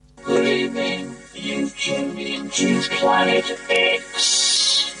Planet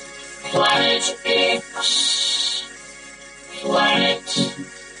X. Planet X. Planet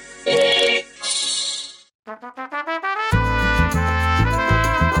X.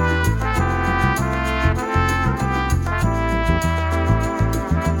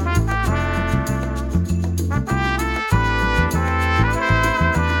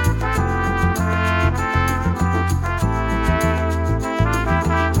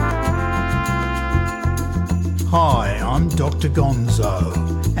 Hi, I'm Dr.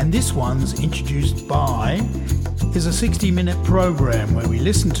 Gonzo, and this one's Introduced By is a 60-minute program where we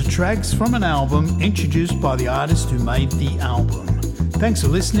listen to tracks from an album introduced by the artist who made the album. Thanks for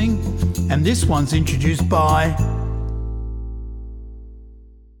listening, and this one's introduced by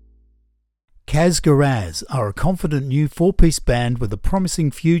Kazz Garaz are a confident new four-piece band with a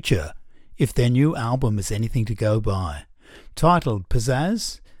promising future, if their new album is anything to go by. Titled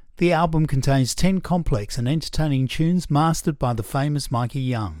Pizzazz, the album contains 10 complex and entertaining tunes mastered by the famous Mikey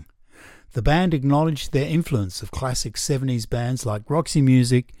Young. The band acknowledged their influence of classic 70s bands like Roxy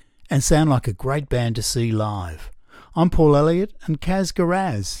music and sound like a great band to see live. I'm Paul Elliott, and Kazz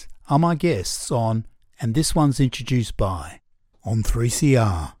Garaz are my guests on And This One's Introduced By on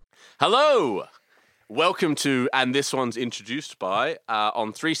 3CR. Hello! Welcome to And This One's Introduced By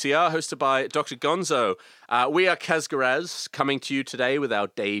on 3CR, hosted by Dr. Gonzo. We are Kazz Garaz, coming to you today with our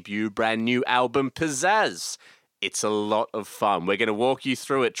debut brand new album, Pizzazz. It's a lot of fun. We're going to walk you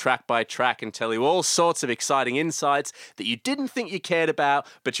through it track by track and tell you all sorts of exciting insights that you didn't think you cared about,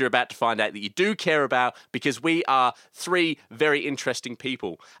 but you're about to find out that you do care about, because we are three very interesting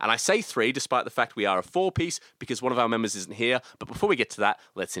people. And I say three despite the fact we are a four-piece because one of our members isn't here. But before we get to that,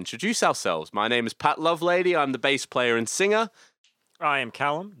 let's introduce ourselves. My name is Pat Lovelady. I'm the bass player and singer. I am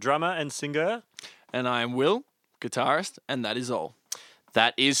Callum, drummer and singer. And I am Will, guitarist, and that is all.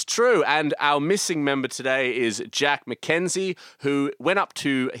 That is true. And our missing member today is Jack McKenzie, who went up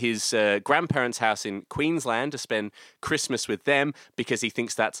to his grandparents' house in Queensland to spend Christmas with them because he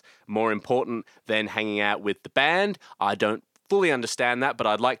thinks that's more important than hanging out with the band. I don't fully understand that, but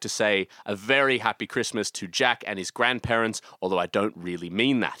I'd like to say a very happy Christmas to Jack and his grandparents, although I don't really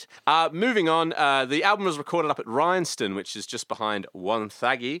mean that. Moving on, the album was recorded up at Rhinestone, which is just behind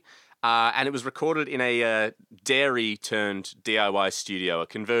Wonthaggi. And it was recorded in a dairy-turned-DIY studio, a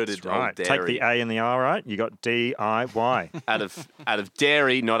converted old dairy. Take the A and the R right, you got D-I-Y. out of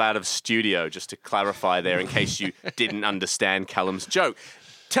dairy, not out of studio, just to clarify there in case you didn't understand Callum's joke.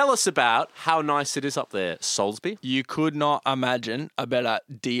 Tell us about how nice it is up there, Soulsby. You could not imagine a better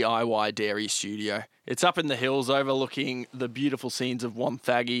DIY dairy studio. It's up in the hills overlooking the beautiful scenes of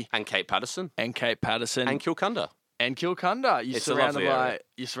Wonthaggi. And Cape Patterson. And Kilcunda. And Kilcunda.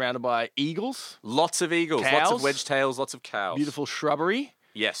 You're surrounded by eagles. Lots of eagles. Cows. Lots of wedge-tails. Lots of cows. Beautiful shrubbery.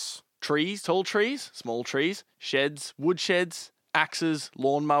 Yes. Trees, tall trees, small trees, sheds, wood sheds, axes,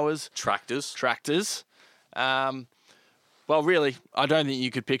 lawnmowers. Tractors. Well, really, I don't think you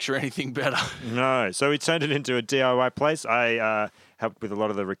could picture anything better. No. So we turned it into a DIY place. I helped with a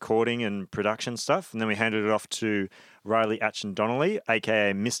lot of the recording and production stuff, and then we handed it off to Riley Atchin-Donnelly,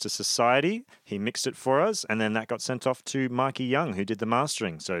 a.k.a. Mr. Society. He mixed it for us, and then that got sent off to Mikey Young, who did the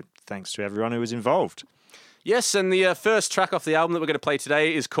mastering. So thanks to everyone who was involved. Yes, and the first track off the album that we're going to play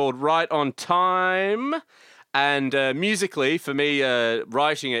today is called Right on Time. And musically, for me,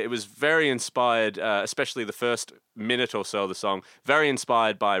 writing it was very inspired, especially the first minute or so of the song, very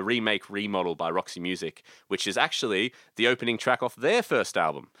inspired by Remake Remodel by Roxy Music, which is actually the opening track off their first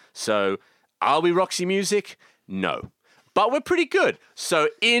album. So, are we Roxy Music? No. But we're pretty good. So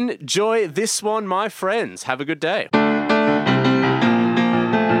enjoy this one, my friends. Have a good day.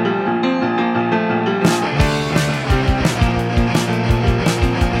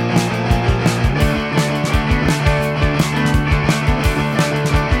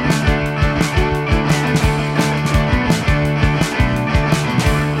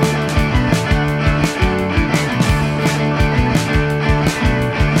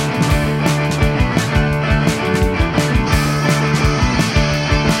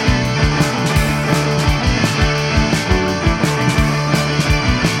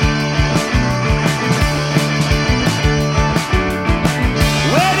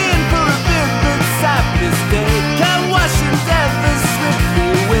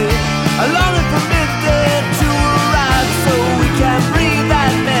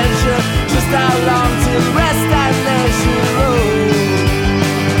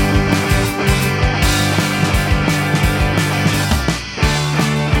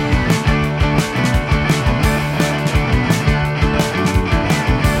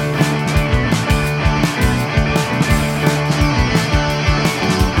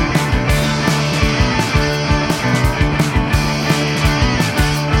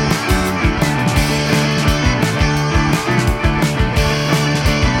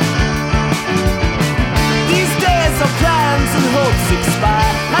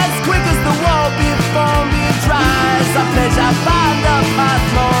 expire as quick as the wall before me dries. I pledge I find a path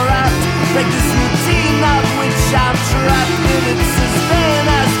more apt, break this routine of which I'm trapped. And it's as vain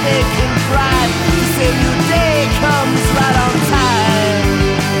as vacant pride to say new day comes right on time.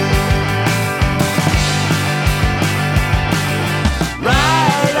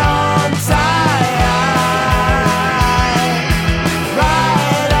 Right on time.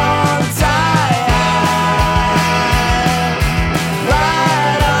 Right on time.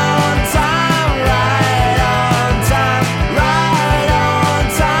 Right on time. Right on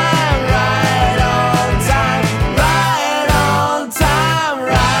time. Right on time. Right on time.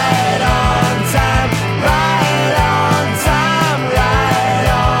 Right on time. Right on time. Right on time. Right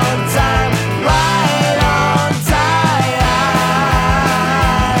on time. Right on time.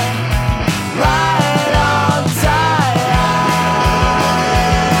 Right on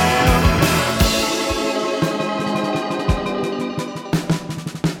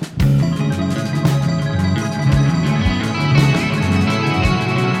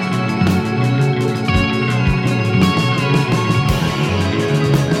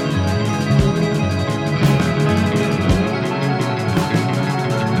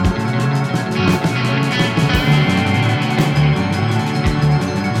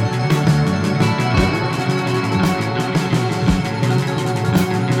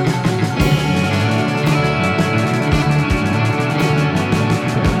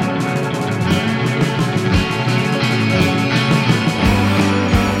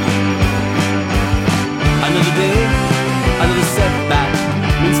Another day, another setback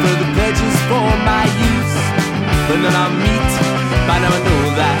means further pledges for my use. But none I'll meet, by now I know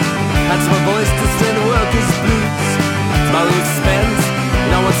that. That's my voice to stand the workers' blues. My little expense,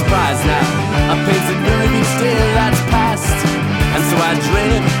 no one's surprised now. I painted believe each day that's past. And so I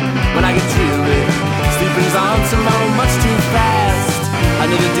dread when I get dreary. Sleep brings on tomorrow much too fast.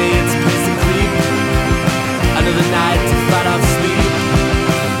 Another day it's pace and creep. Another night to fight off sleep.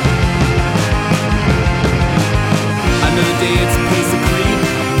 Another day it's a pace of creep.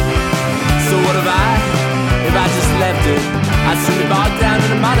 So what have I, if I just left it? I'd soon be bogged down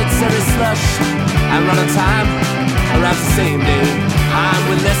in a monetary slush and run on time, around the same day. I'm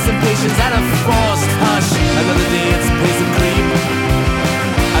with less than patience and a forced hush. Another day it's a pace of creep.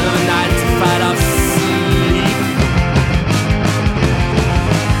 Another night to fight off sleep.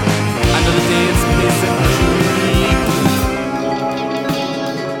 Another day it's a pace of creep.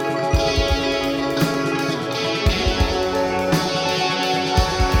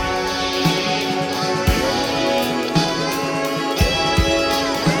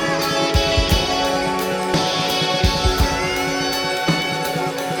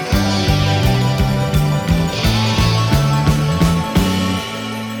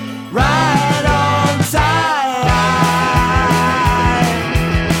 Right on time.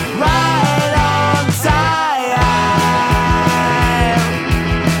 Right on time.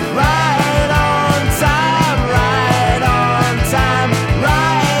 Right on time. Right on time.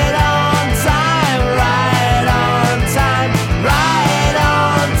 Right on time. Right on time. Right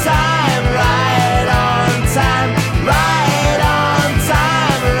on time. Right on time. Right on time.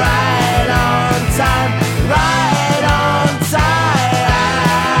 Right on time.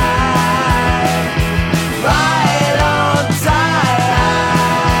 Right on time.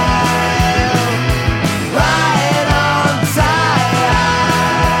 Right on time.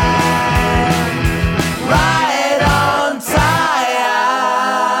 Right on time.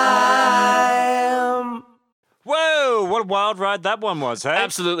 Right on time. Whoa, what a wild ride that one was, hey?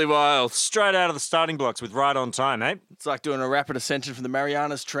 Absolutely wild. Straight out of the starting blocks with Right on Time, eh? It's like doing a rapid ascension from the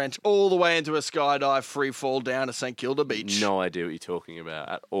Marianas Trench all the way into a skydive free fall down to St Kilda Beach. No idea what you're talking about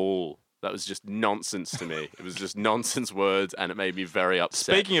at all. That was just nonsense to me. It was just nonsense words, and it made me very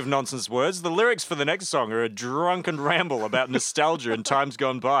upset. Speaking of nonsense words, the lyrics for the next song are a drunken ramble about nostalgia and times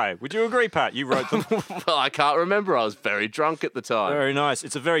gone by. Would you agree, Pat? You wrote them. Well, I can't remember. I was very drunk at the time. Very nice.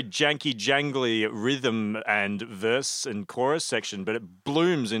 It's a very janky, jangly rhythm and verse and chorus section, but it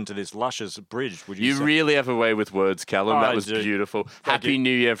blooms into this luscious bridge, would you You say? really have a way with words, Callum. Oh, That I was do. beautiful. Thank Happy you.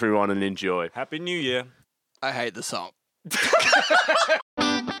 New Year, everyone, and enjoy. Happy New Year. I hate the song.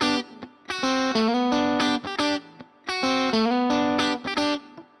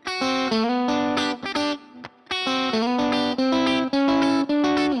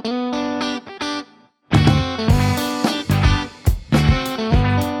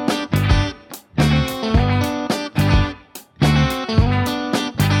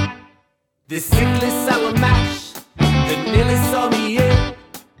 This sickly sour mash that nearly saw me in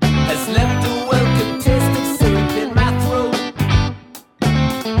has left a welcome taste of syrup in my throat.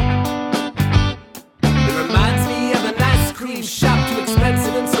 It reminds me of an ice cream shop to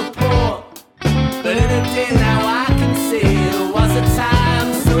expensive and so poor. But in a day now I can say it was a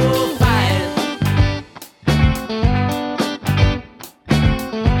time so fine.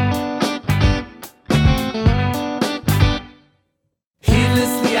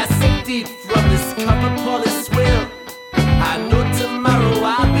 Heedlessly I sip deep from this cup of polished swill. I know tomorrow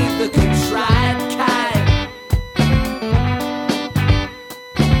I'll be the contrite kind.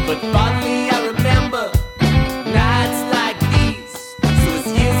 But fondly I remember nights like these. So as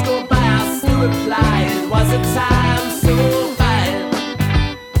years go by I'll still reply it was a time so fine.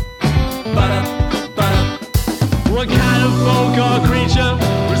 What kind of folk or creature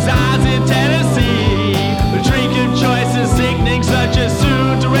resides in Tennessee? The drink of choice is sickening, such as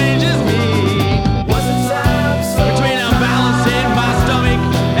soon deranges me. Was a time so Between a balance in my stomach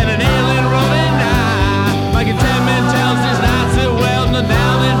and an alien rolling eye, my contentment tells this not so well, not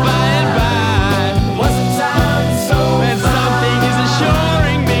now than by and by. was a time so And something is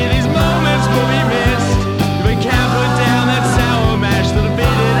assuring me these moments will be missed. If we can't put down that sour mash that a bit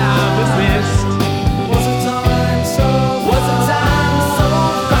I've dismissed. was a time so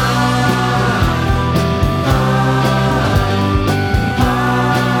fine.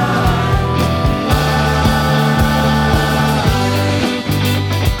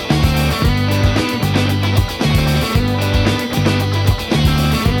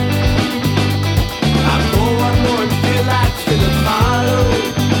 I pour one more and feel like Philip Marlowe.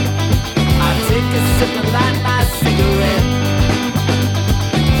 I take a sip and light my cigarette.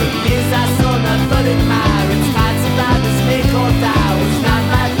 For years I saw nothing in my it's hard to buy this make or die. Was not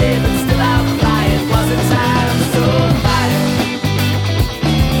my day, but still I'll fly. It was a time so fine.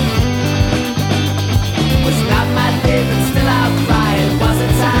 Was not my day, but still I'll fly. It was a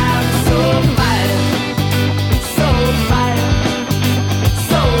time so fine. So fine.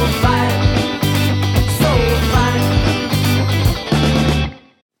 So fine. So fine.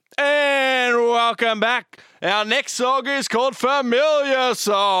 And welcome back. Our next song is called Familiar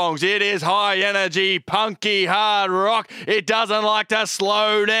Songs. It is high energy, punky, hard rock. It doesn't like to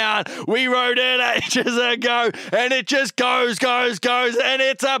slow down. We wrote it ages ago and it just goes, and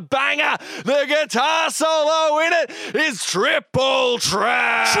it's a banger. The guitar solo in it is triple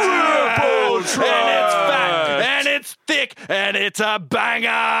trash. And it's fat and it's thick and it's a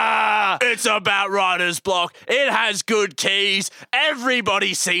banger. It's about writer's block. It has good keys.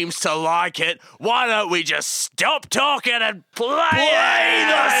 Everybody seems to like it. Why don't we just stop talking and play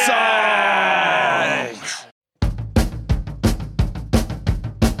the song?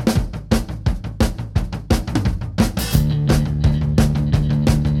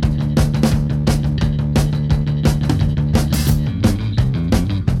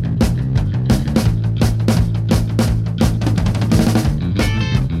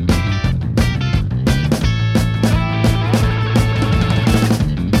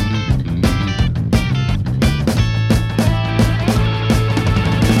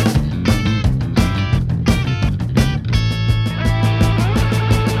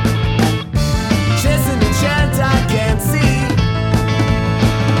 Chasing a chant I can't see.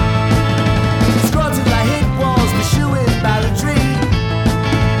 Scrolled till I hit walls, pursuing balladry.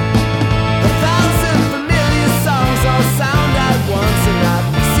 1,000 familiar songs all sound at once, and I've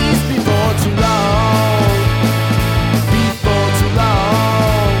ceased before too long. Before too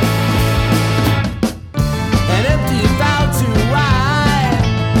long. An empty vow too wide.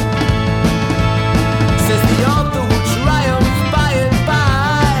 Says the author will triumph by and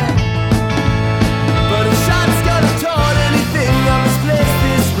by. But a shot's gonna taunt anything on this place,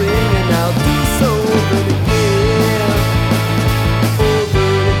 this ring, and I'll do so over and again. Over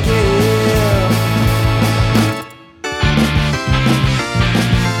and again.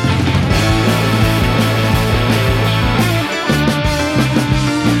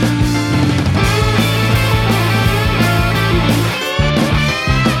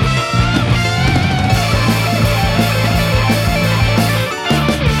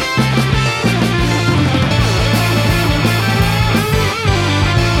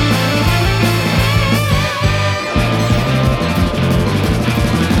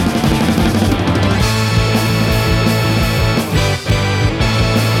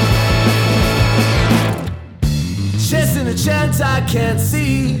 Chasing a chant I can't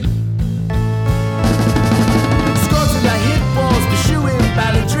see. Scroll till I hit walls, pursuing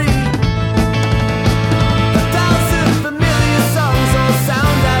balladry. 1,000 familiar songs all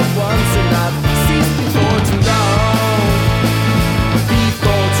sound at once, and I've ceased before too long.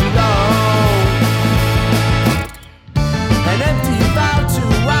 Before too long. An empty vow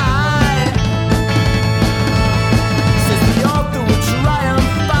too wide. Says the author will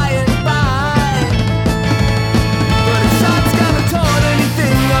triumph by and by. But a shot's gonna taunt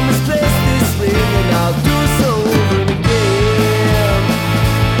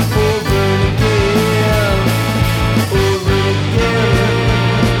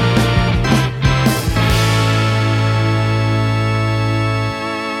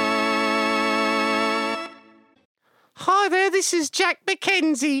Hi there, this is Jack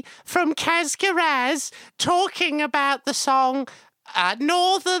McKenzie from Kazz Garaz talking about the song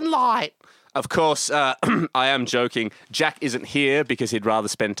Northern Light. Of course, I am joking. Jack isn't here because he'd rather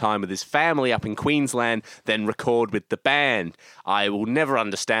spend time with his family up in Queensland than record with the band. I will never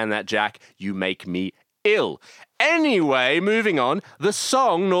understand that, Jack. You make me ill. Anyway, moving on. The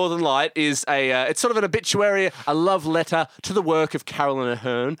song Northern Light is it's sort of an obituary, a love letter to the work of Carolyn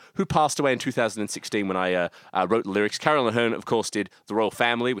Aherne, who passed away in 2016 when I wrote the lyrics. Carolyn Aherne, of course, did The Royal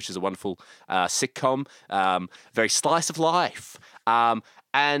Family, which is a wonderful sitcom, very slice of life.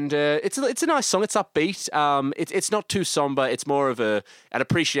 And it's a nice song. It's upbeat. It's not too somber. It's more of an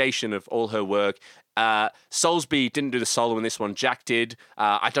appreciation of all her work. Soulsby didn't do the solo in this one. Jack did.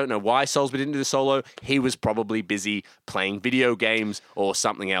 I don't know why Soulsby didn't do the solo. He was probably busy playing video games or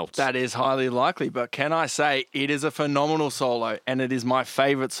something else. That is highly likely, but can I say it is a phenomenal solo, and it is my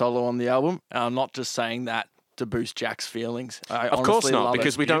favourite solo on the album. I'm not just saying that to boost Jack's feelings. Of course not,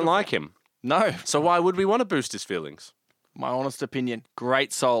 because we don't like him. No. So why would we want to boost his feelings? My honest opinion,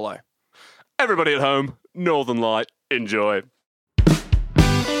 great solo. Everybody at home, Northern Light, enjoy.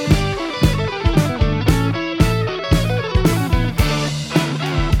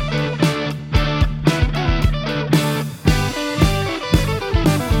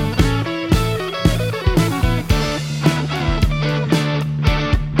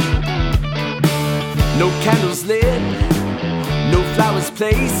 No candles lit, no flowers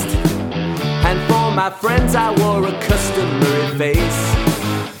placed, and for my friends I wore a customary face.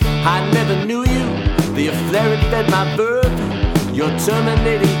 I never knew you, the flare had fed my verb. Your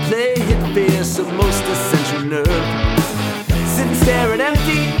terminating play hit fierce of most essential nerve. Sitting staring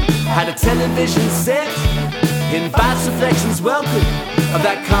empty, had a television set. Invites reflections welcome of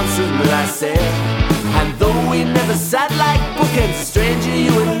that concert that I said. And though we never sat like bookends, a stranger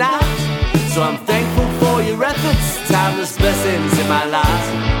you and I, so I'm thankful for your efforts, timeless blessings in my life.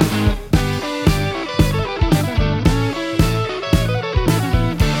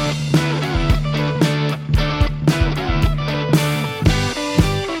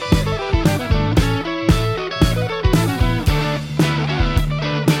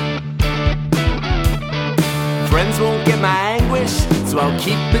 Friends won't get my anguish, so I'll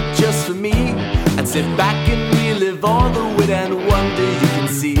keep it just for me, and sit back and relive all the wit and wonder you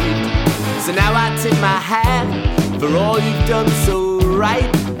conceived. So now I tip my hat for all you've done so right,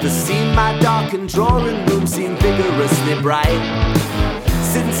 to see my darkened drawing room seem vigorously bright.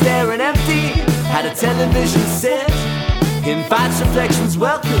 Sitting staring empty, had a television set. Invites reflections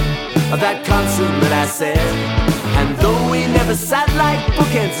welcome of that concert that I said. And though we never sat like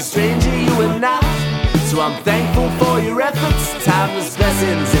bookends, a stranger you and I, so I'm thankful for your efforts, timeless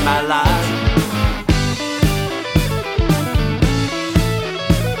blessings in my life.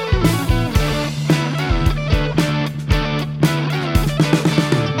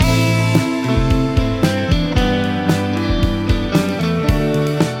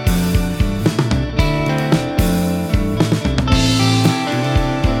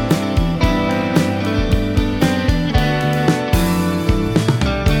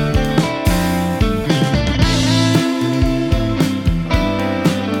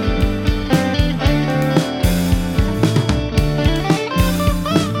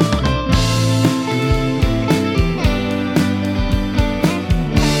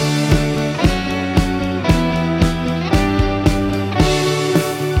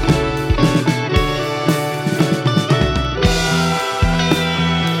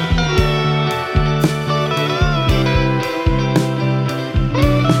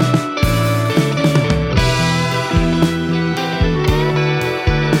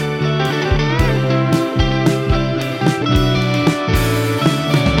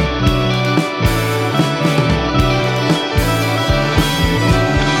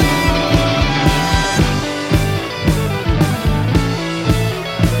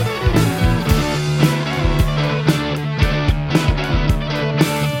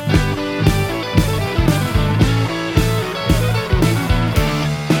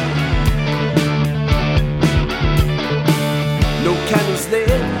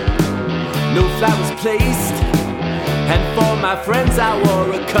 Placed, and for my friends I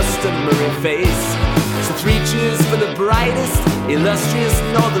wore a customary face. So 3 cheers for the brightest, illustrious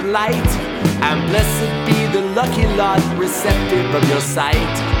northern light, and blessed be the lucky lot receptive of your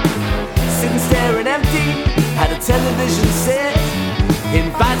sight. Sitting staring empty, had a television set.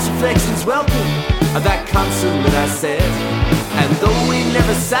 Invites reflections welcome of that concert that I said. And though we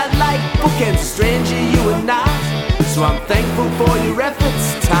never sat like bookends, a stranger you and I, so I'm thankful for your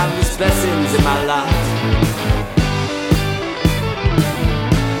efforts, timeless blessings in my life.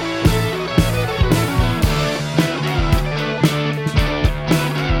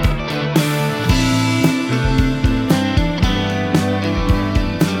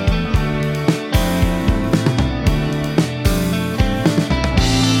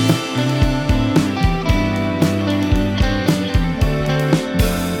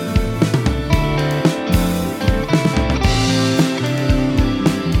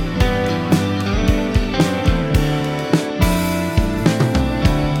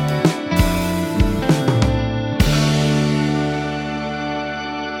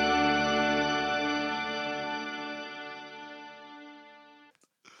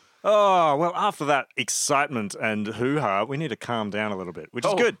 Oh, well, after that excitement and hoo-ha, we need to calm down a little bit, which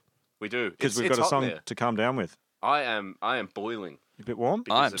is good. We do. Because we've got a song to calm down with. I am boiling. You a bit warm?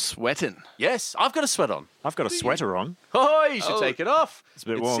 I'm sweating. Yes, I've got a sweat on. I've got a sweater on. Oh, you should take it off. It's a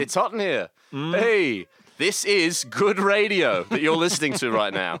bit warm. It's hot in here. Hey, this is good radio that you're listening to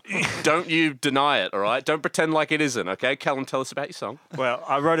right now. Don't you deny it, all right? Don't pretend like it isn't, okay? Callum, tell us about your song. Well,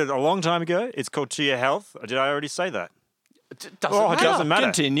 I wrote it a long time ago. It's called To Your Health. Did I already say that? It doesn't matter.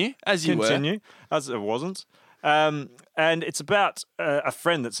 Continue, as you were. As it wasn't. And it's about a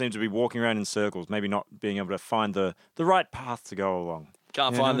friend that seems to be walking around in circles, maybe not being able to find the right path to go along.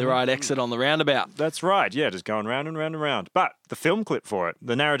 Can't find the right exit on the roundabout. That's right, yeah, just going round and round and round. But the film clip for it,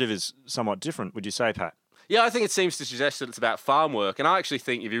 the narrative is somewhat different, would you say, Pat? Yeah, I think it seems to suggest that it's about farm work. And I actually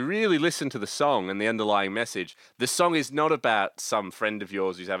think if you really listen to the song and the underlying message, the song is not about some friend of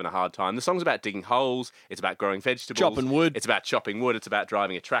yours who's having a hard time. The song's about digging holes. It's about growing vegetables. Chopping wood. It's about chopping wood. It's about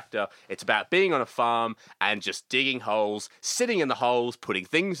driving a tractor. It's about being on a farm and just digging holes, sitting in the holes, putting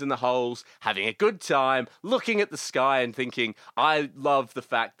things in the holes, having a good time, looking at the sky and thinking, I love the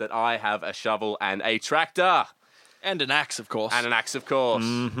fact that I have a shovel and a tractor. And an axe, of course.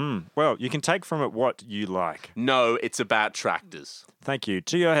 Mm-hmm. Well, you can take from it what you like. No, it's about tractors. Thank you.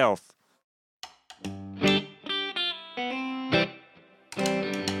 To your health.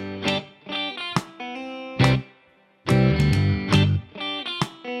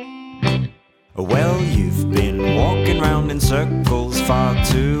 Well, you've been walking round in circles far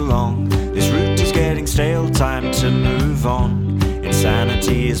too long. This route is getting stale, time to move on.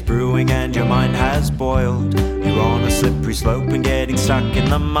 Insanity is brewing and your mind has boiled. You're on a slippery slope and getting stuck in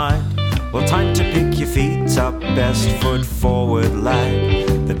the mud. Well, time to pick your feet up, best foot forward,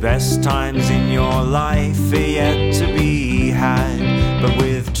 lad. The best times in your life are yet to be had. But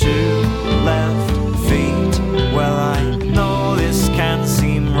with two left feet, well, I know this can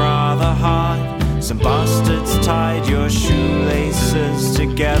seem rather hard. Some bastards tied your shoelaces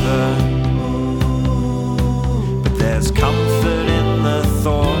together. But there's comfort in the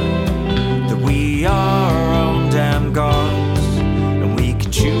thought that we are our own damn gods. And we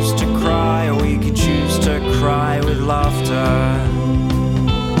can choose to cry or we can choose to cry with laughter.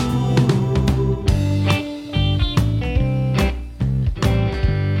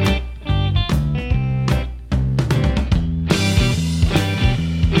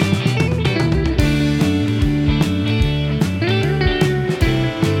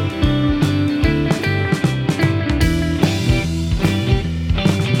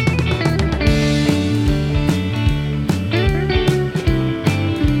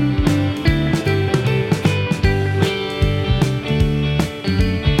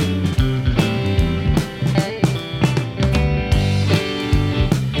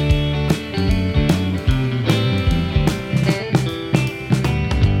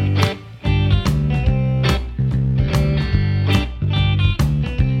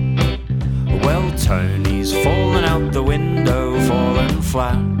 Tony's fallen out the window, fallen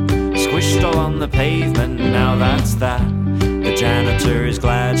flat, squished all on the pavement, now that's that. The janitor is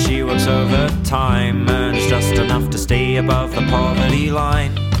glad she works overtime, earns just enough to stay above the poverty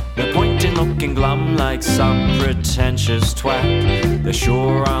line. No point in looking glum like some pretentious twat. There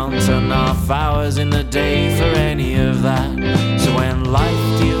sure aren't enough hours in the day for any of that. So when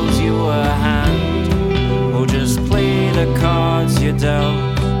life deals you a hand, we'll just play the cards you're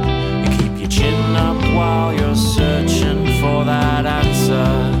dealt. Chin up while you're searching for that answer.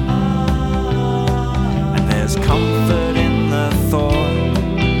 And there's comfort in the thought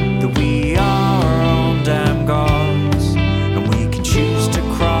that we are our own damn gods. And we can choose to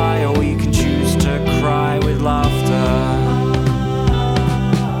cry or we can choose to cry with laughter.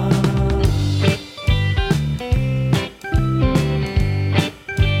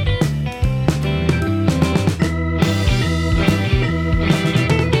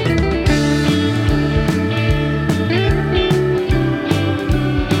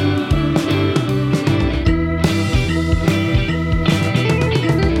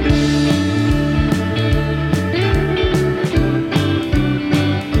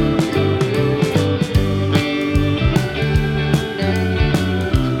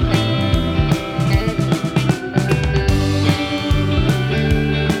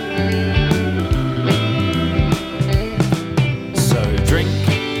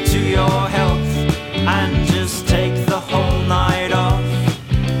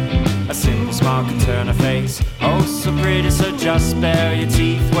 Just bare your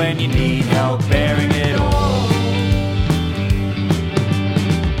teeth when you need help bearing it all.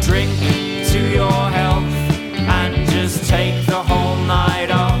 Drink to your health and just take the whole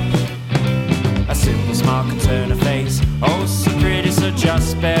night off. A simple smile can turn a face. Oh, so pretty, so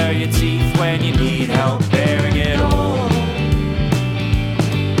just bare your teeth when you need help bearing it all.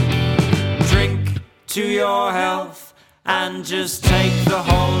 Drink to your health and just take the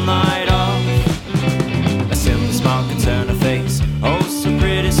whole night off. A simple smile can turn a face oh so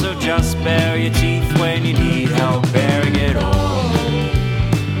pretty, so just bare your teeth when you need help bearing it all.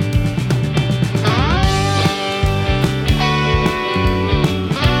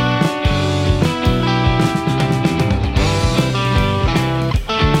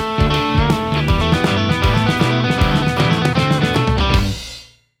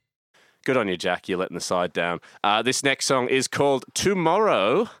 Good on you, Jack. You're letting the side down. This next song is called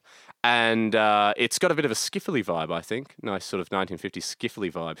Tomorrow, and it's got a bit of a skiffly vibe, I think. Nice sort of 1950s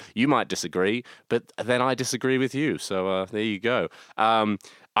skiffly vibe. You might disagree, but then I disagree with you. So there you go.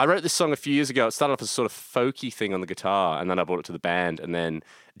 I wrote this song a few years ago. It started off as a sort of folky thing on the guitar, and then I brought it to the band. And then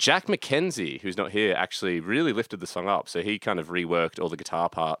Jack McKenzie, who's not here, actually really lifted the song up. So he kind of reworked all the guitar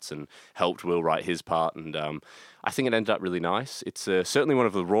parts and helped Will write his part. And I think it ended up really nice. It's certainly one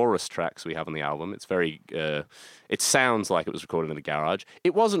of the rawest tracks we have on the album. It's very, it sounds like it was recorded in a garage.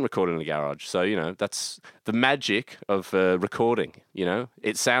 It wasn't recorded in a garage. So, you know, that's the magic of recording, you know.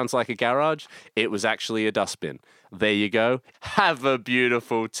 It sounds like a garage. It was actually a dustbin. There you go. Have a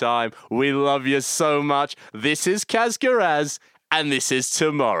beautiful time. We love you so much. This is Kazz Garaz, and this is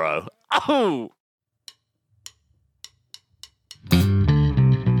Tomorrow. Oh!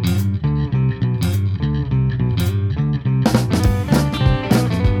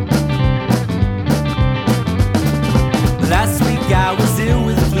 Last week I was ill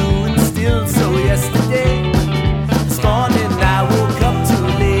with flu and still so yesterday. This morning I woke up too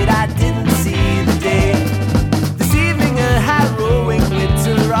late, I didn't see the day. This evening a harrowing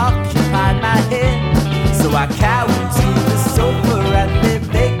winter occupied my head, so I cowered to the sofa and lay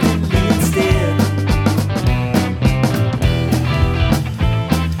vacantly instead.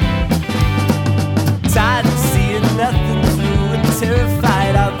 Tired of seeing nothing through and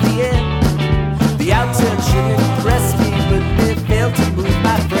terrified of the end. The outturn should impress me, but they failed to move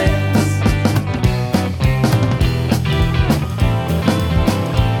my friends.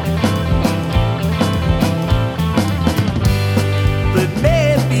 But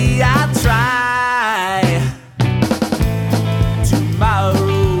maybe I'll try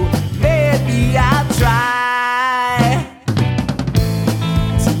tomorrow. Maybe I'll try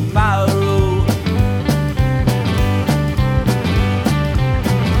tomorrow.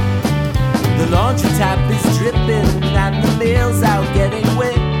 The laundry tap is dripping and the mail's out getting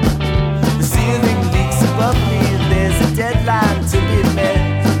wet. The ceiling leaks above me and there's a deadline to be met.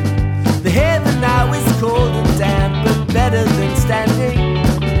 The heaven now is cold and damp, but better than standing.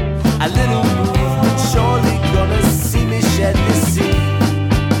 A little movement surely gonna see me shed this scene.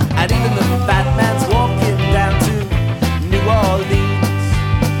 And even the fat man's walking down to New Orleans.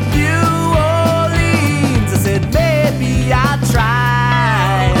 New Orleans, I said maybe I'll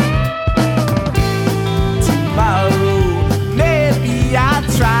try tomorrow. Maybe I'll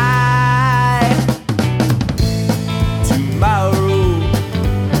try tomorrow.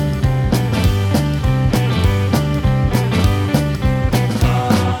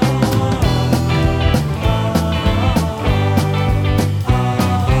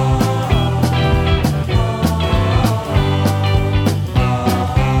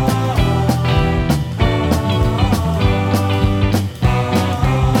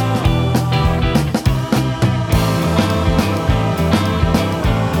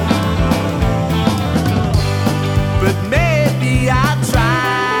 But maybe I'll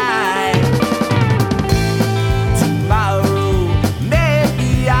try tomorrow.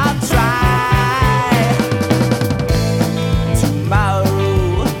 Maybe I'll try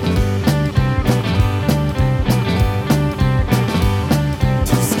tomorrow.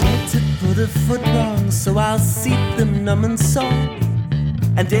 Too scared to put a foot wrong, so I'll seat them numb and sore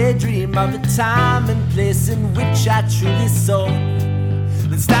and daydream of a time and place in which I truly saw.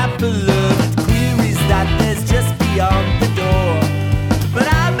 Let's stop beloved queries that there's just beyond the door. But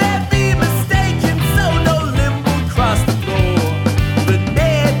I may be mistaken, so no limb will cross the floor. But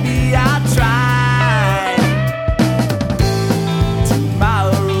maybe I'll try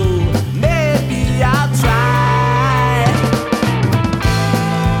tomorrow. Maybe I'll try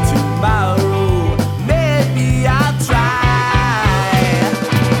tomorrow. Maybe I'll try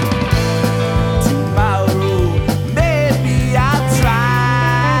tomorrow. Maybe I'll try.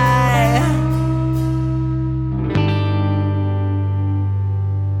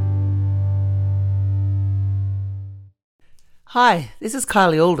 Hi, this is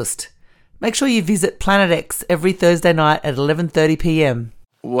Kylie Oldest. Make sure you visit Planet X every Thursday night at 11:30 p.m.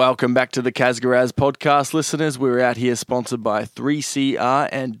 Welcome back to the Kazz Garaz podcast, listeners. We're out here sponsored by 3CR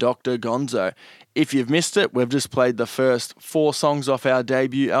and Dr. Gonzo. If you've missed it, we've just played the first 4 songs off our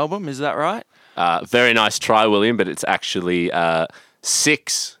debut album. Is that right? Very nice try, William, but it's actually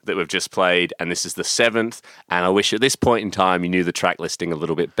 6 that we've just played, and this is the 7th. And I wish at this point in time you knew the track listing a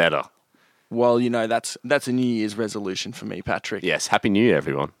little bit better. Well, you know, that's a New Year's resolution for me, Patrick. Yes, Happy New Year,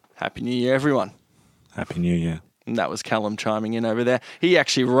 everyone. Happy New Year, everyone. Happy New Year. And that was Callum chiming in over there. He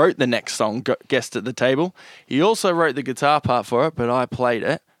actually wrote the next song, Guest at the Table. He also wrote the guitar part for it, but I played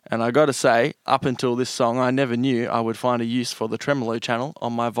it. And I got to say, up until this song, I never knew I would find a use for the tremolo channel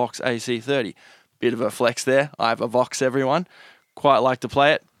on my Vox AC30. Bit of a flex there. I have a Vox, everyone. Quite like to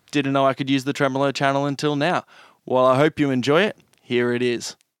play it. Didn't know I could use the tremolo channel until now. Well, I hope you enjoy it. Here it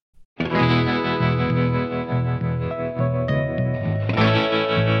is.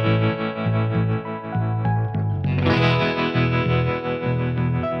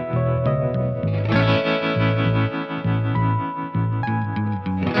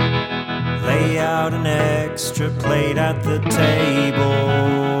 Lay out an extra plate at the table.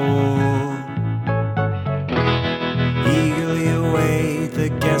 Eagerly await the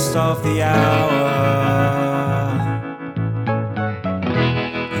guest of the hour.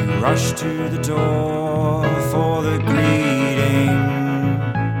 You rush to the door for the greeting,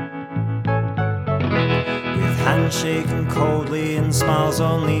 with handshaken coldly and smiles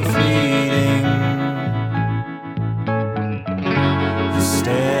only fleeting. Your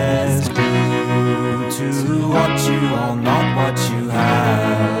stares glued to what you are, not what you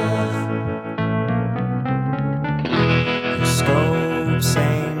have. Your scope's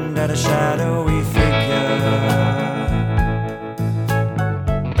aimed at a shadowy figure.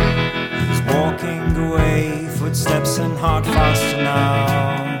 He's walking away, footsteps and heart faster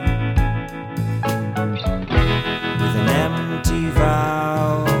now, with an empty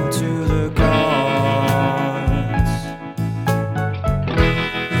vow to the gods.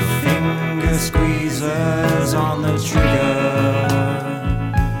 Your finger squeezes on the trigger.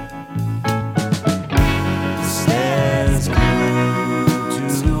 The stairs glued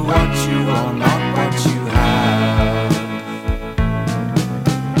to what you are, not what you have.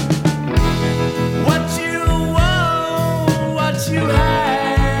 What you want, what you have.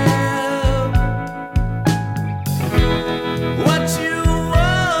 What you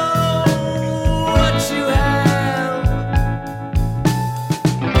want, what you have.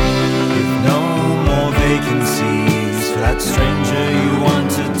 With no more vacancies for that stranger you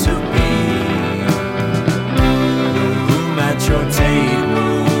wanted to be. No room at your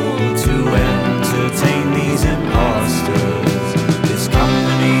table to entertain these imposters. This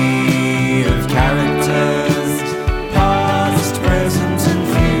company of characters, past, present, and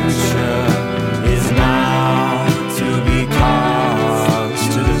future, is now to be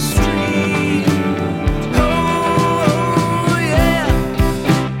cast to the street. Oh, yeah.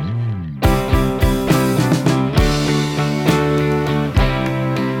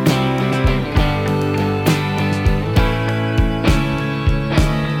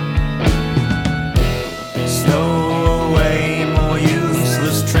 Stow away more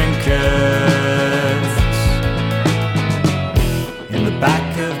useless trinkets in the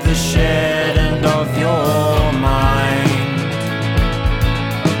back of the shed and of your mind.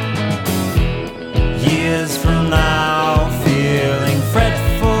 Years from now, feeling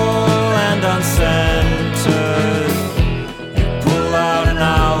fretful and uncentered, you pull out an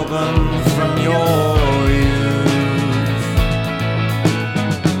album from your youth.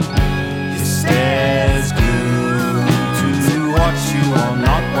 Your stares glued to what you are,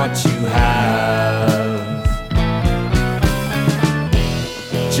 not what you have.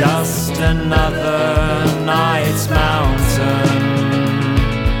 Just another night's mountain.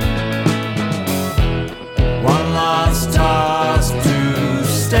 One last task to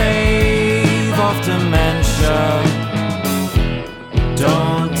stave off dementia.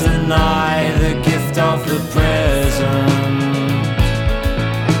 Don't deny the gift of the present.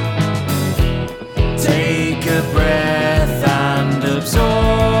 Take a breath and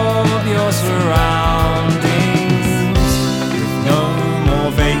absorb your surroundings. With no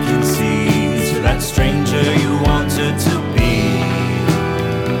more vacancies for that stranger you wanted to be.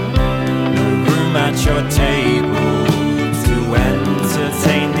 No room at your table to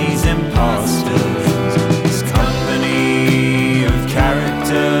entertain these imposters. This company of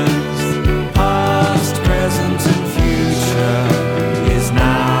characters, past, present,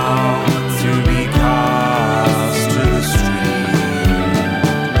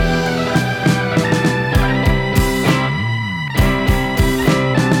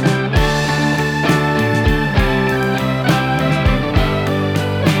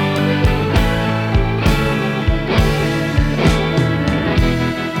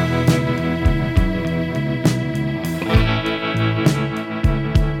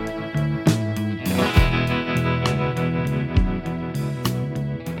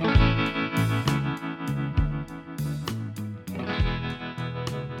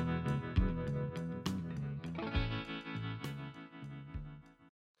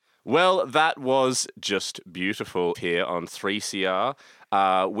 Well, that was just beautiful here on 3CR.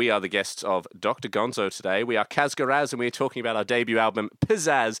 We are the guests of Dr. Gonzo today. We are Kazz Garaz, and we're talking about our debut album,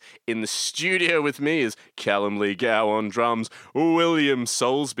 Pizzazz. In the studio with me is Callum Lee Gow on drums, William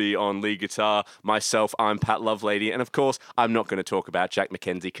Soulsby on lead guitar, myself, I'm Pat Lovelady, and of course, I'm not going to talk about Jack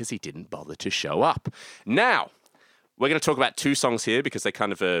McKenzie because he didn't bother to show up. Now, we're going to talk about two songs here because they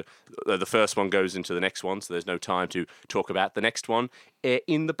kind of, the first one goes into the next one, so there's no time to talk about the next one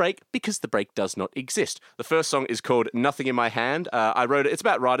in the break because the break does not exist. The first song is called Nothing in My Hand. I wrote it, it's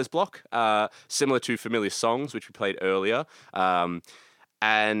about writer's block, similar to Familiar Songs, which we played earlier. And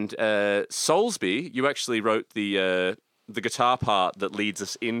Soulsby, you actually wrote the guitar part that leads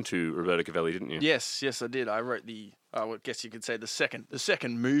us into Roberto Cavelli, didn't you? Yes, I did. I wrote I guess you could say the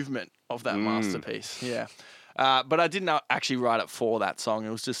second movement of that masterpiece. Yeah. But I didn't actually write it for that song. It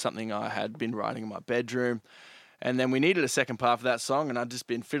was just something I had been writing in my bedroom. And then we needed a second part for that song, and I'd just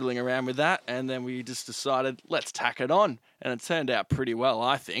been fiddling around with that. And then we just decided, let's tack it on. And it turned out pretty well,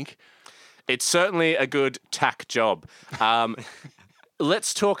 I think. It's certainly a good tack job.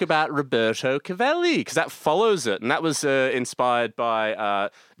 Let's talk about Roberto Cavelli, because that follows it. And that was inspired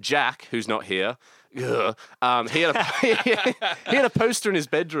by Jack, who's not here. He had a poster in his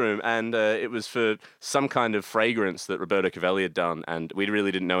bedroom, and it was for some kind of fragrance that Roberto Cavelli had done, and we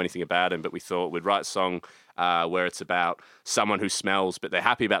really didn't know anything about him, but we thought we'd write a song where it's about someone who smells, but they're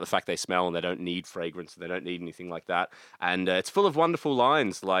happy about the fact they smell and they don't need fragrance, they don't need anything like that. And it's full of wonderful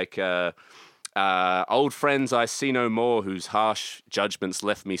lines like old friends I see no more, whose harsh judgments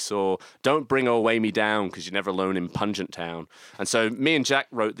left me sore. Don't bring or weigh me down, because you're never alone in Pungent Town. And so me and Jack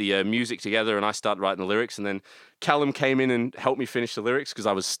wrote the music together, and I started writing the lyrics, and then Callum came in and helped me finish the lyrics because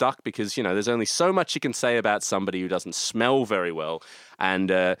I was stuck, because, you know, there's only so much you can say about somebody who doesn't smell very well. And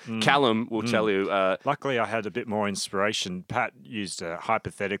Callum will tell you... Luckily, I had a bit more inspiration. Pat used a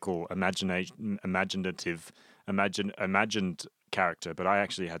hypothetical, imagined character, but I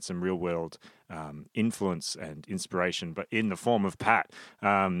actually had some real-world influence and inspiration, but in the form of Pat.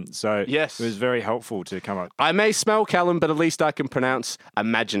 So yes, it was very helpful to come up. I may smell, Callum, but at least I can pronounce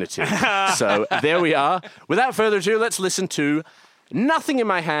imaginative. So there we are. Without further ado, let's listen to Nothing in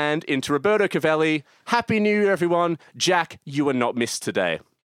My Hand into Roberto Cavelli. Happy New Year, everyone. Jack, you are not missed today.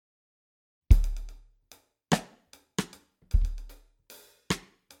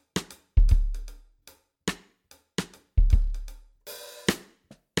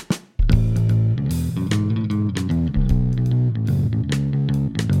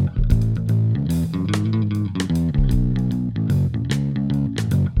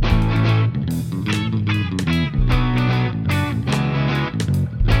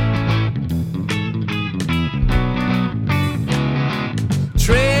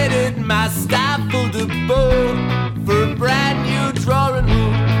 For a brand new drawing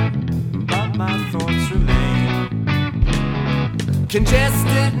room, but my thoughts remain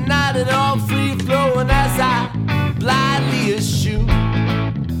congested, not at all free flowing as I blindly eschew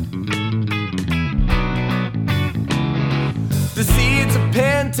the seeds of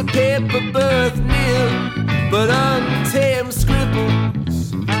pen to paper birth nil, but untamed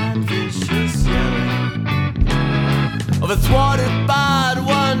scribbles and vicious yelling of a thwarted bard,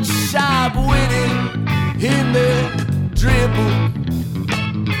 one sharp-witted in the dribble.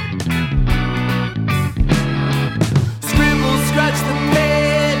 Scribble, scratch the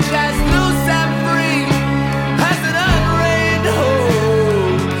page as loose and free as an unrained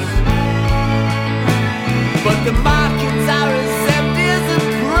hose. But the markets are as empty as a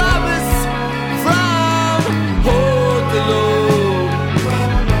promise from Hold the Load.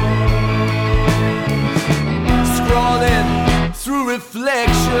 Scrawling through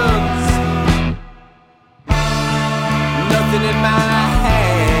reflections, nothing in my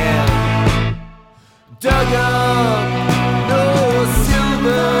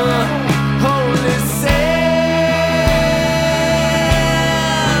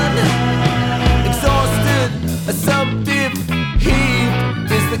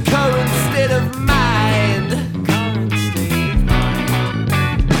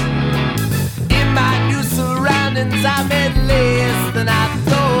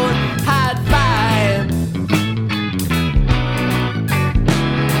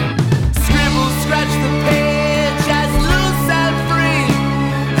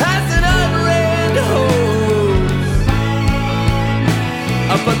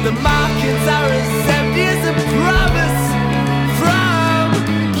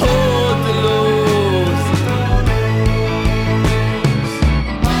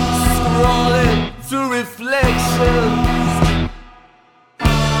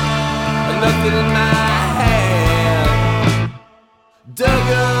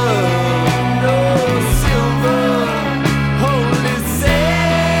dug up no silver, holy sand.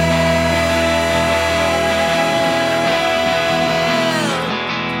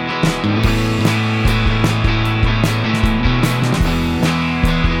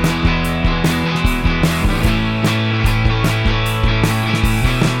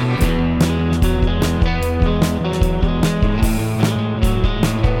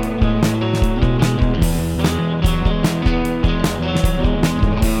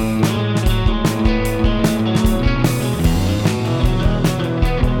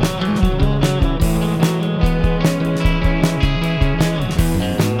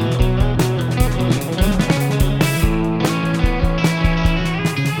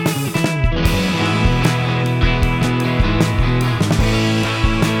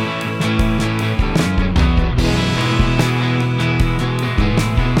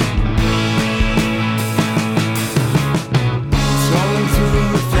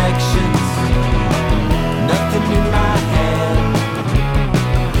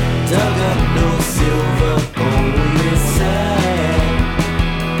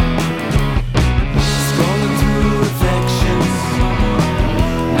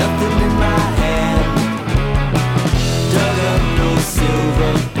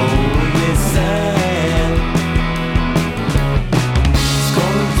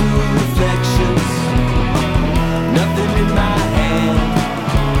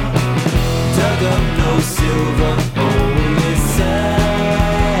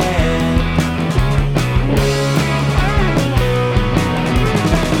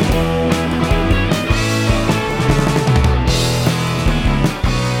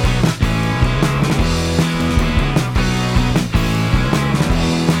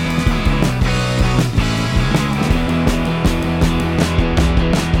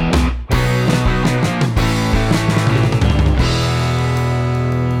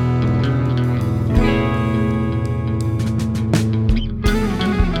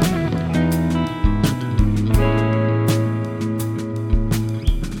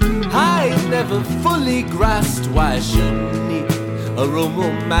 Never fully grasped why I shouldn't need a Romo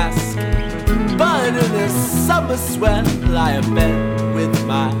mask. But in a summer swell, lie in bed with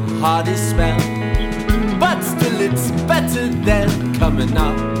my hearty smell. But still it's better than coming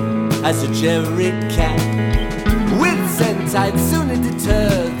up as a jerry can. With scent I'd sooner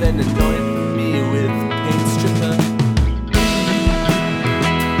deter than anoint me with paint stripper.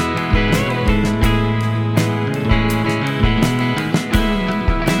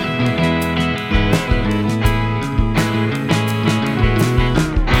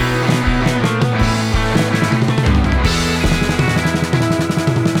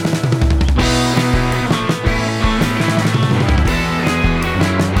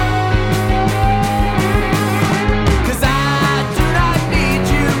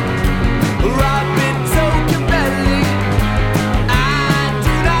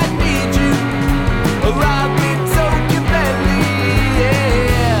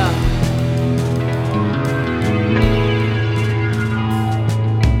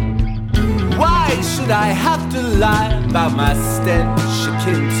 I have to lie about my stench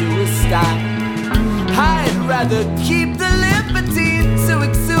akin to a sty. I'd rather keep the liberty to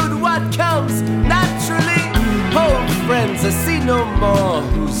exude what comes naturally. Old friends I see no more,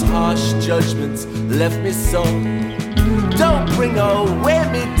 whose harsh judgments left me sore. Don't bring or wear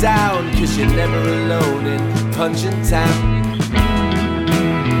me down, 'cause you're never alone in Pungent Town.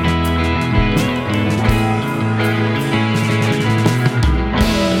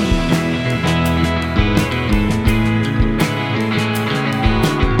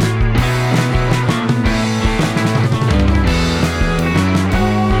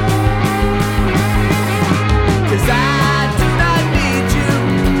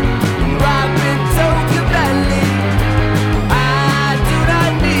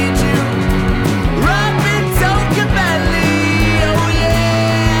 Belly.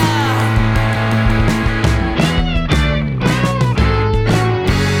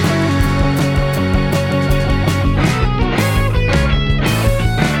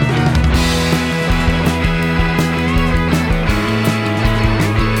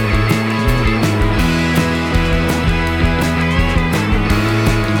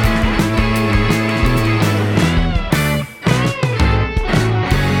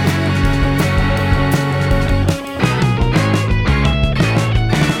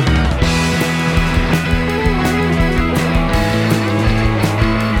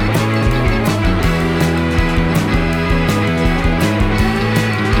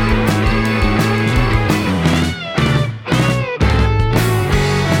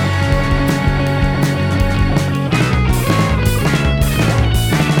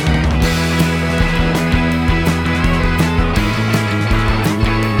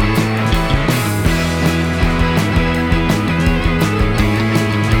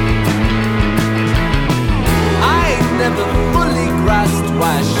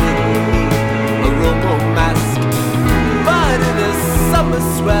 fashion, a Romo mask. But in a summer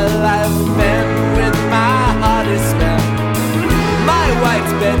swell, I've been with my hardest spell. My white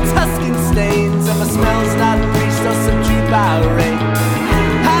bed, Tuscan stains, and my smell's not bleached or subdued by rain.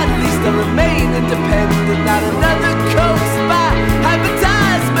 At least I remain independent, not another coaxed by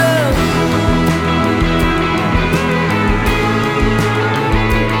advertisement.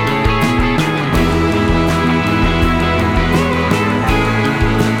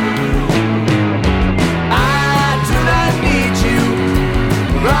 I do not need you,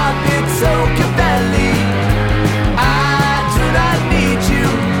 Robin Tocabelli. I do not need you,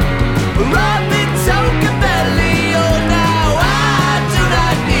 Robin Tocabelli. Oh, now I do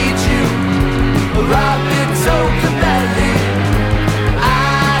not need you, Robin Tocabelli.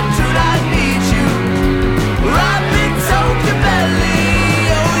 I do not need you, Robin Tocabelli.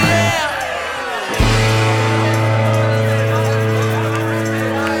 Oh, yeah.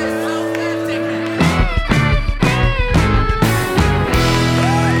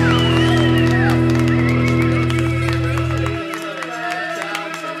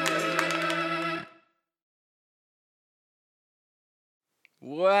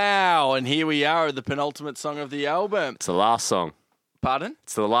 Wow, and here we are at the penultimate song of the album. It's the last song. Pardon?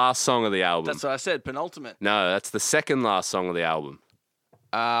 It's the last song of the album. That's what I said, penultimate. No, that's the second last song of the album.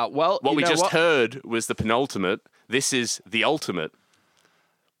 Well, What you we know just what? heard was the penultimate. This is the ultimate.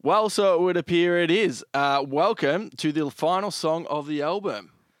 Well, so it would appear it is. Welcome to the final song of the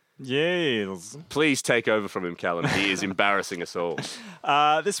album. Yes. Please take over from him, Callum. He is embarrassing us all.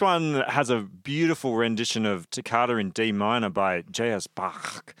 This one has a beautiful rendition of Toccata in D minor by J.S.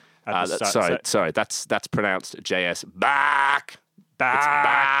 Bach. At the start. Sorry. That's pronounced J.S. Bach.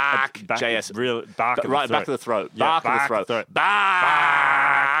 Bach. J.S. Real Bach. Right, back of the throat. Yeah, Bach of the throat. Bach.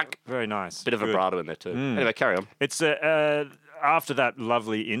 Bach. Very nice. Bit of Good. vibrato in there too. Anyway, carry on. It's after that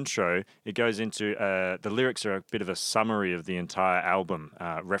lovely intro, it goes into the lyrics are a bit of a summary of the entire album,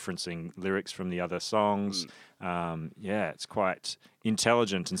 referencing lyrics from the other songs. It's quite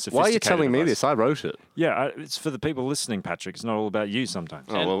intelligent and sophisticated. Why are you telling me advice. this? I wrote it. Yeah, it's for the people listening, Patrick. It's not all about you sometimes.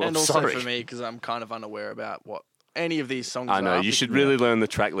 Oh, well, and also sorry. for me, because I'm kind of unaware about what any of these songs I know, are. you should really learn the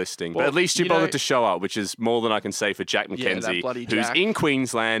track listing. But Well, at least you you know- bothered to show up, which is more than I can say for Jack Yeah, that McKenzie, bloody who's Jack. in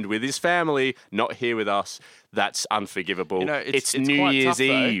Queensland with his family, not here with us. That's unforgivable. You know, it's New quite Year's tough,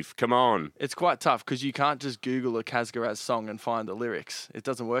 though. Eve. Come on. It's quite tough because you can't just Google a Kazz Garaz song and find the lyrics. It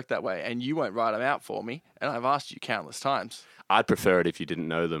doesn't work that way, and you won't write them out for me. And I've asked you countless times. I'd prefer it if you didn't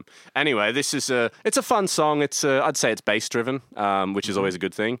know them. Anyway, this is it's a fun song. I'd say it's bass driven, which is always a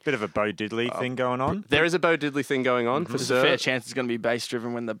good thing. Bit of a Bo Diddley thing going on. There is a Bo Diddley thing going on for There's sure. a fair chance it's going to be bass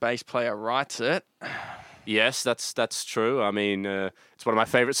driven when the bass player writes it. Yes, that's true. I mean, it's one of my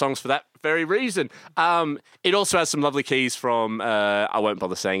favourite songs for that very reason. It also has some lovely keys from, I won't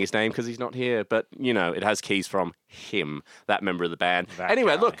bother saying his name because he's not here, but, you know, it has keys from him, that member of the band.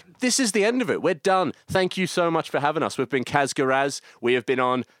 Anyway, guy. look, this is the end of it. We're done. Thank you so much for having us. We've been Kazz Garaz. We have been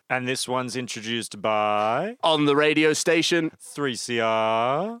on And this one's introduced by On the Radio Station,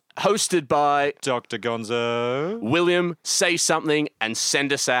 3CR, hosted by Dr. Gonzo. William. Say something and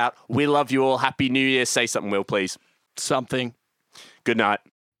send us out. We love you all. Happy New Year. Say something, Will, please. Something. Good night.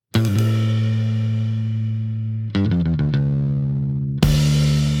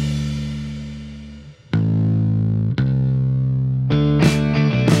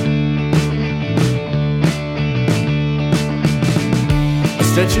 A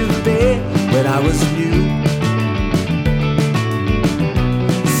stretch of bed when I was new,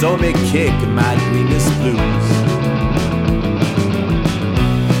 saw me kick my greenest blues.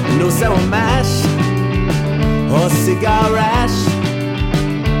 No sour mash or cigar ash,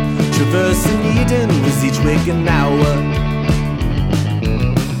 traversing Eden was each waking hour.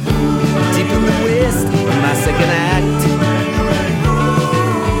 Deep in the waist of my second act,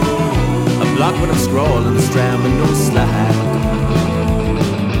 a block when I'm scrawling, Strand with no slack.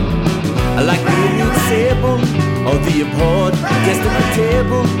 I like the renewed sable or the abhorred guest at the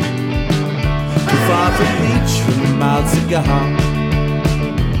table, too far from reach from a mild cigar.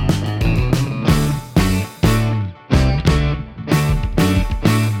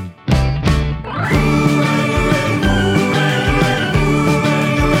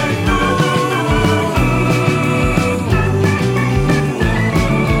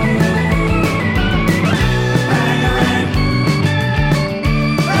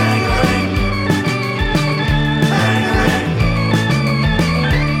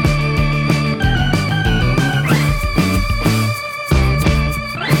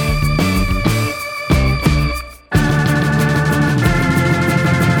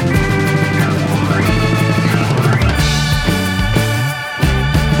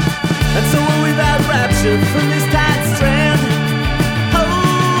 slip from this tight strand. Oh,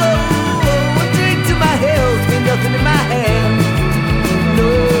 oh, oh, a drink to my health, with nothing in my hand. No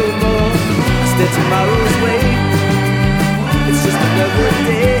more, I stare tomorrow's way. It's just another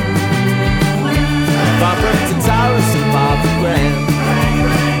day. Far from Tataris and far from grand.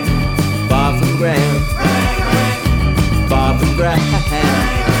 Far from grand. Far from grand.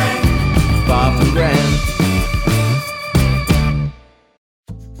 Far from grand.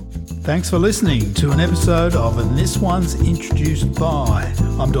 Thanks for listening to an episode of And This One's Introduced By.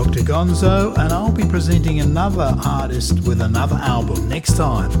 I'm Dr. Gonzo, and I'll be presenting another artist with another album next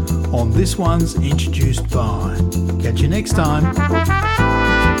time on This One's Introduced By. Catch you next time.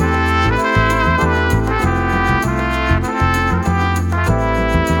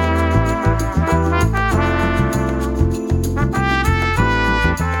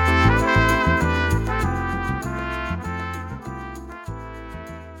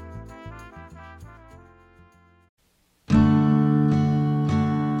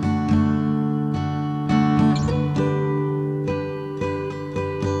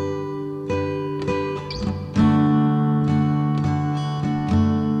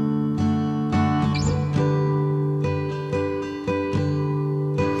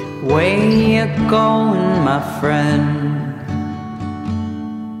 Where you going, my friend?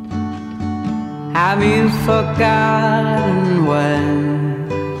 Have you forgotten when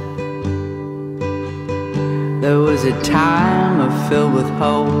there was a time filled with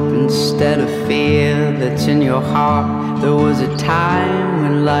hope instead of fear that's in your heart? There was a time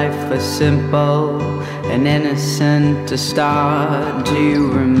when life was simple and innocent to start. Do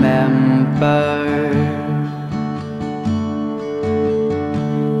you remember?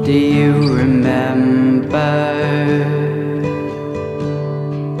 Do you remember?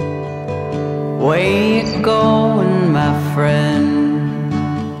 Where you going, my friend?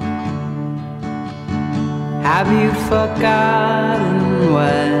 Have you forgotten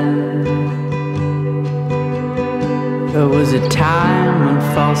when there was a time when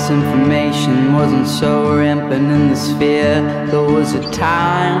false information wasn't so rampant in the sphere? There was a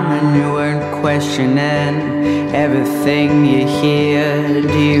time when you weren't questioning everything you hear.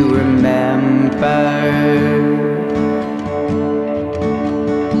 Do you remember?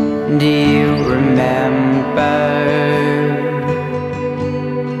 Do you remember?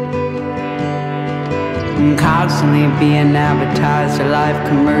 Constantly being advertised, a life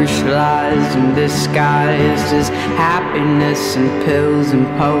commercialized and disguised as happiness and pills and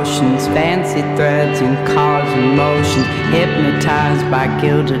potions, fancy threads and cars and motions, hypnotized by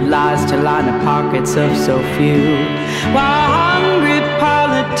gilded lies to line the pockets of so few, while hungry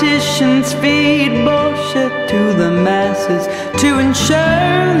politicians feed bullshit to the masses to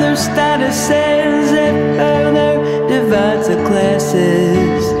ensure their status as it further divides the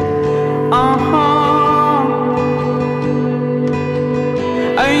classes.